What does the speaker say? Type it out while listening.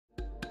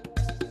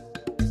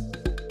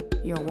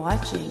You're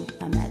watching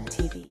Amet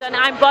TV. And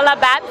I'm Bola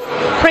Babs,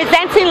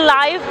 presenting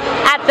live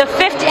at the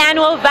 5th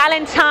annual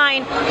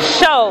Valentine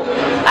show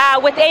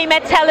with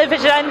Amet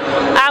Television.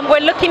 We're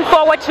looking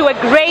forward to a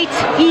great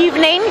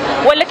evening.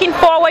 We're looking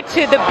forward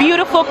to the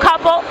beautiful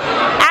couple.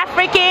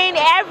 African,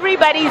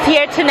 everybody's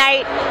here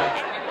tonight.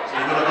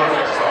 You're going to go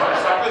fix it.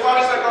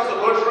 5 seconds to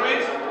go through it.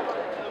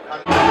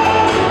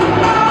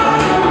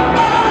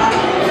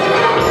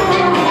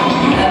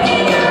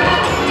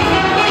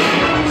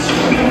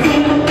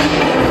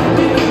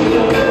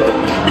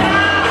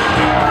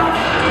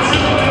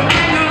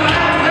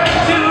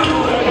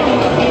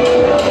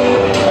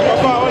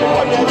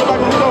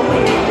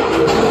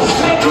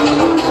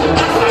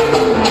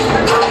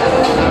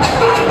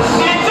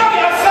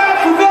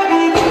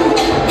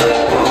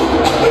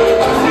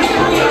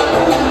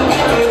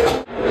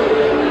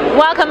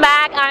 Welcome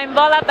back. I'm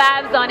Bola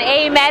Babs on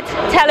Amet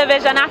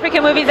Television,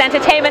 African Movies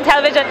Entertainment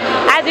Television.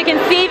 As you can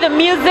see, the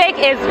music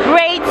is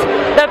great.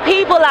 The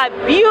people are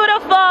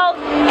beautiful.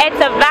 It's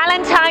a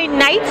Valentine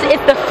night.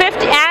 It's the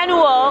 5th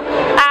annual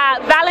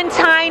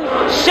Valentine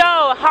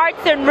show,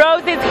 Hearts and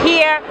Roses,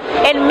 here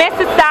in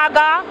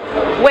Mississauga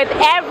with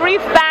every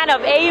fan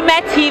of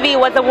Amet TV. It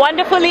was a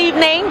wonderful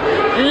evening.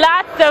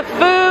 Lots of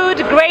food,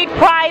 great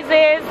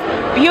prizes,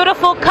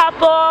 beautiful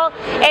couple.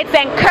 It's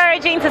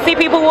encouraging to see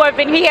people who have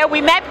been here.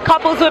 We met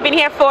couples who have been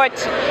here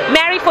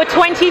married for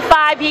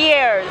 25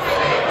 years,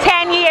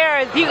 10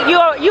 years.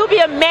 You'll be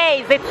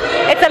amazed.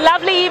 It's a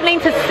lovely evening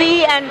to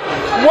see and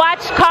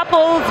watch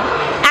couples,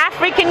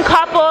 African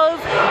couples,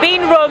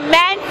 being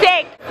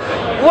romantic.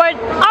 We're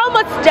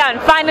almost done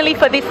finally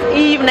for this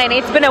evening.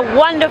 It's been a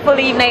wonderful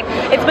evening.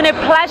 It's been a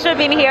pleasure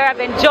being here. I've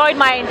enjoyed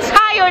my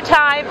entire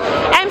time.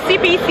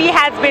 MCPC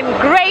has been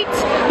great.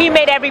 He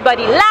made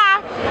everybody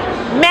laugh.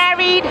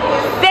 Married,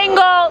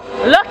 single,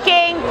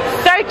 looking,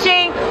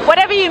 searching,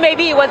 whatever you may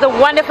be, it was a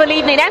wonderful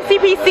evening.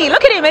 MCPC,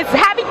 look at him, he's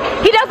happy.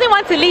 He doesn't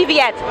want to leave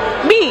yet.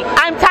 Me,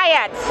 I'm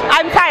tired.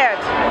 I'm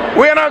tired.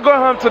 We are not going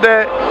home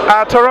today.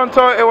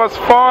 Toronto, it was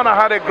fun. I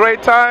had a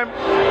great time.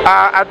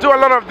 I do a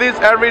lot of this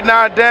every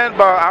now and then,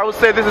 but I would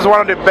say this is one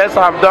of the best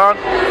I've done.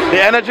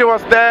 The energy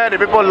was there. The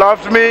people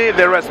loved me.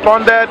 They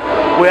responded.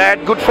 We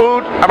had good food.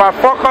 About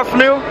 4-course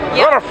meal. Yep.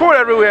 A lot of food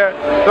everywhere.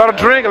 A lot of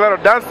drink, a lot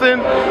of dancing,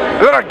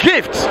 a lot of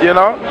gifts, you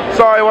know.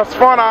 So it was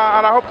fun,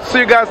 and I hope to see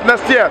you guys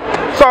next year.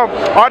 So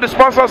all the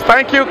sponsors,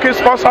 thank you. Keep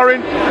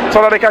sponsoring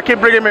so that they can keep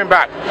bringing me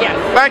back. Yes.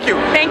 Thank you.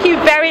 Thank you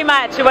very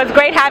much. It was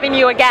great having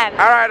you again.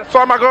 All right. So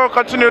I'm going to go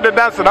continue the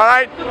dancing, all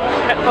right?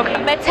 Okay.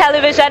 Amet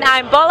Television,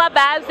 I'm Bola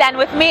Babs, and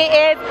with me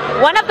is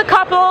one of the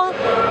couple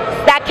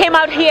that came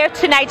out here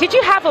tonight. Did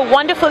you have a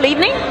wonderful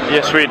evening?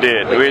 Yes, we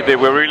did.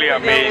 We're really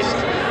amazed.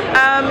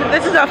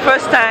 This is our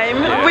first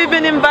time. Yeah. We've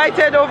been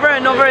invited over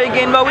and over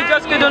again, but we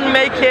just couldn't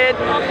make it.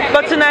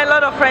 But tonight a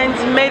lot of friends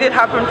made it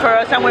happen for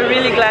us, and we're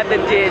really glad they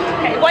did.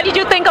 Okay. What did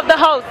you think of the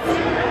host?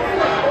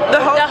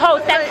 The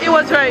host, it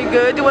was very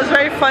good. It was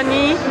very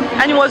funny,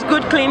 and it was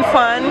good, clean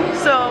fun.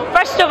 So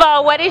first of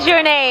all, what is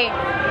your name?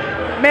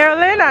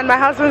 Marilyn, and my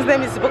husband's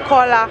name is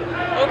Bukola.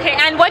 Okay,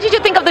 and what did you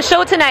think of the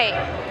show tonight?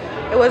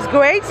 It was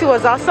great, it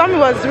was awesome, it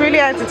was really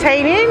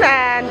entertaining,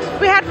 and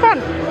we had fun.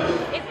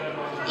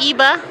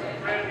 Iba.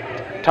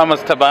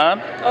 Thomas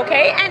Taban.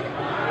 Okay, and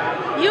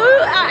you,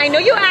 I know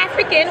you're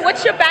African.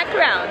 What's your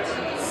background?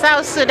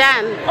 South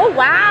Sudan. Oh,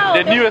 wow.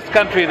 The newest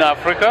country in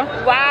Africa.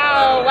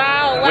 Wow,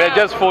 wow, wow. We're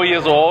just 4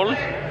 years old.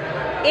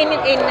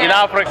 In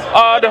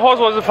Africa. The host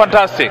was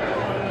fantastic.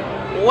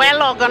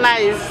 Well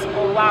organized.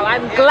 Oh, wow,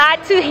 I'm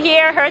glad to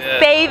hear her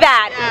say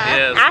that.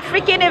 Yes.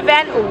 African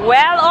event,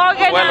 well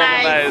organized. Well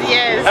organized.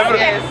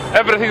 Yes,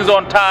 Everything's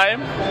on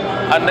time,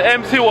 and the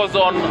MC was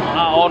on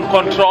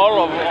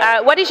control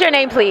of. What is your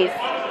name, please?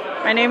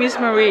 my name is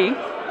Marie.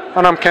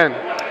 And I'm Ken.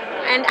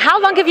 And how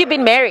long have you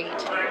been married?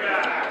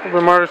 We've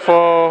been married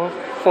for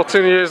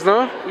 14 years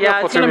now.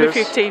 Yeah, it's 14 going to be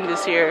years. 15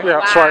 this year. Yeah,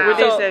 that's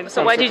right.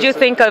 So what did you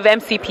think of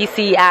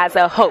MCPC as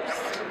a host?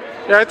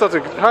 Yeah, I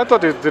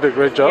thought he did a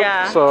great job.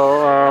 Yeah.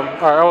 So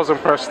I was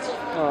impressed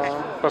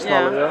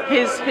personally.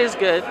 Yeah. He's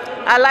good.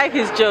 I like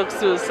his jokes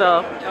too.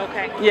 So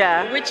Okay.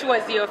 yeah. Which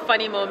was your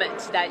funny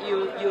moment that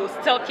you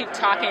still keep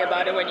talking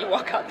about it when you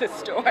walk out the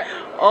store?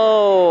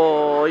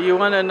 Oh, you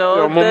want to know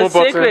Your the mumu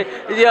button. secret?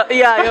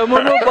 Yeah, your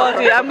mumu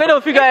button. I'm going to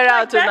figure it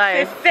out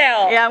tonight. That's the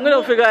sell. Yeah, I'm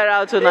going to figure it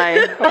out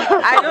tonight.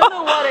 I don't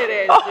know what it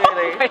is, really.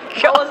 Oh my I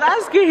God. was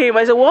asking him,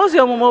 I said, what's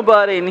your mumu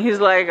button? He's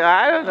like,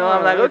 I don't know.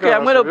 I'm like, okay,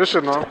 I'm going to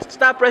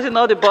start pressing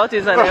all the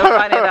buttons and then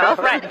find it out.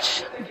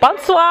 French.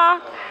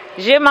 Bonsoir.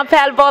 Je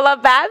m'appelle Bola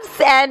Babs.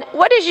 And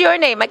what is your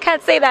name? I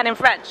can't say that in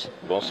French.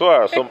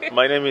 Bonsoir. So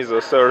my name is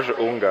Serge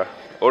Unga,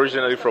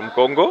 originally from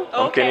Congo.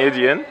 I'm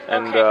Canadian,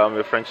 and I'm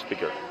a French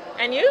speaker.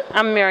 And you?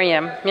 I'm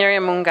Miriam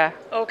Munga.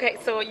 Okay,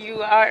 so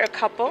you are a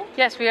couple?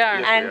 Yes, we are.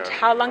 Yes, And we are.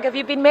 how long have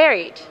you been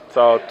married?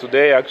 So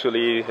today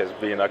actually has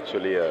been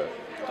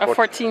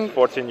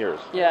 14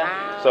 years. Yeah.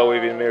 Wow. So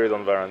we've been married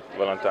on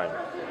Valentine.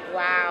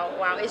 Wow,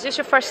 wow. Is this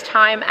your first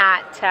time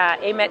at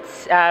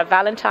Amet's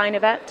Valentine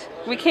event?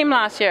 We came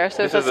last year,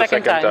 so This it's is the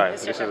second time.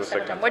 This is the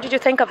second time. What did you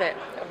think of it?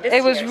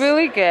 It was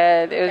really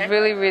good. It was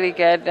really, really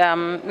good.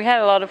 We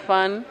had a lot of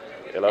fun.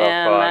 A lot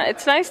of fun.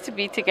 It's nice to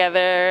be together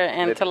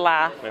and to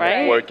laugh,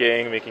 right?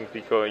 Working, making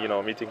people,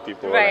 meeting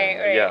people. Right,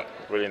 right. Yeah,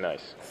 really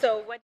nice.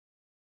 So what?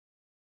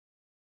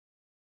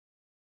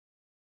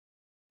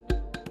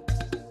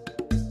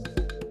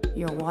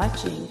 You're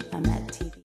watching Amet TV.